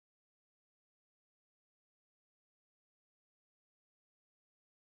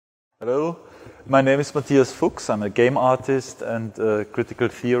Hello, my name is Mathias Fuchs. I'm a game artist and a critical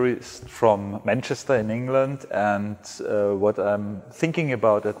theorist from Manchester in England, and what I'm thinking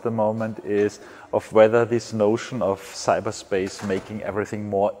about at the moment is of whether this notion of cyberspace making everything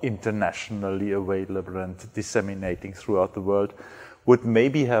more internationally available and disseminating throughout the world would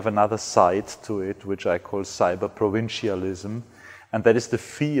maybe have another side to it, which I call cyber provincialism, and that is the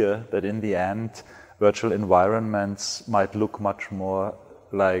fear that in the end virtual environments might look much more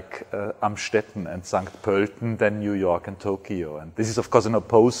like Amstetten and St. Pölten than New York and Tokyo. And this is, of course, an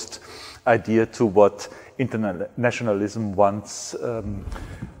opposed idea to what internationalism once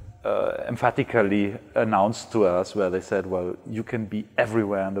emphatically announced to us, where they said, well, you can be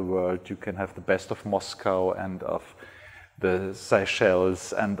everywhere in the world, you can have the best of Moscow and of the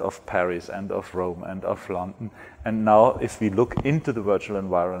Seychelles and of Paris and of Rome and of London. And now if we look into the virtual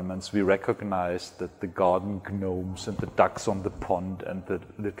environments, we recognize that the garden gnomes and the ducks on the pond and the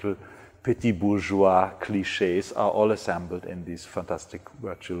little petit bourgeois cliches are all assembled in these fantastic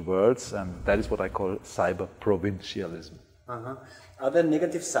virtual worlds, and that is what I call cyber provincialism. Are there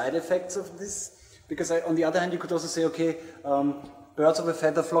negative side effects of this? Because on the other hand, you could also say, okay, birds of a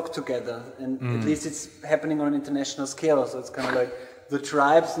feather flock together, and at least it's happening on an international scale, so it's kind of like the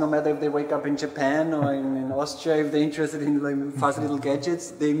tribes, no matter if they wake up in Japan or in Austria, if they're interested in like fuzzy little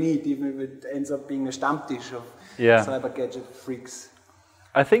gadgets, they meet, even if it ends up being a Stammtisch of cyber gadget freaks.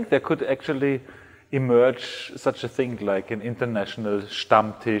 I think there could actually emerge such a thing like an international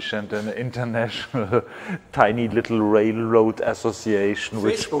Stammtisch and an international tiny little railroad association,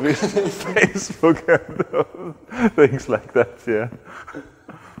 Facebook. Which Facebook and things like that, yeah.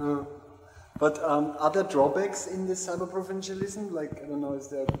 But are there drawbacks in this cyber provincialism? Like, I don't know, is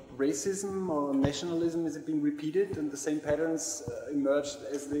there racism or nationalism? Is it being repeated and the same patterns emerge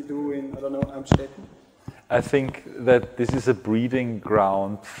as they do in, I don't know, Amstetten? I think that this is a breeding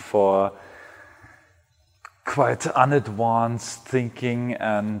ground for quite unadvanced thinking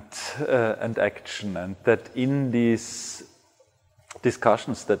and action, and that in these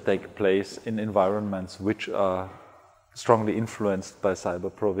discussions that take place in environments which are strongly influenced by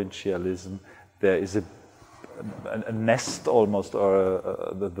cyber provincialism, there is a nest almost, or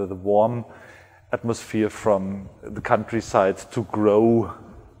the warm atmosphere from the countryside to grow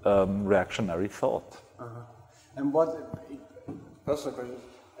reactionary thought. And personal question,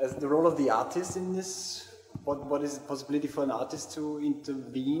 as the role of the artist in this, what is the possibility for an artist to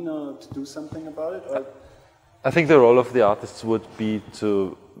intervene or to do something about it? Or? I think the role of the artists would be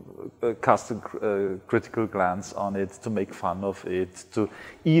to cast a critical glance on it, to make fun of it, to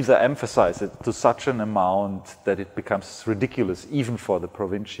either emphasize it to such an amount that it becomes ridiculous even for the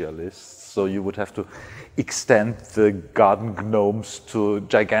provincialists. So you would have to extend the garden gnomes to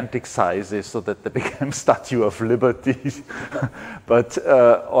gigantic sizes so that they become Statue of Liberty. But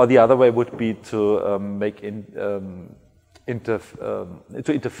or the other way would be to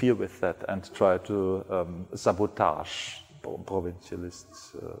to interfere with that and try to sabotage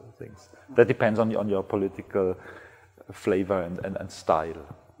provincialist things. That depends on your political flavor and style.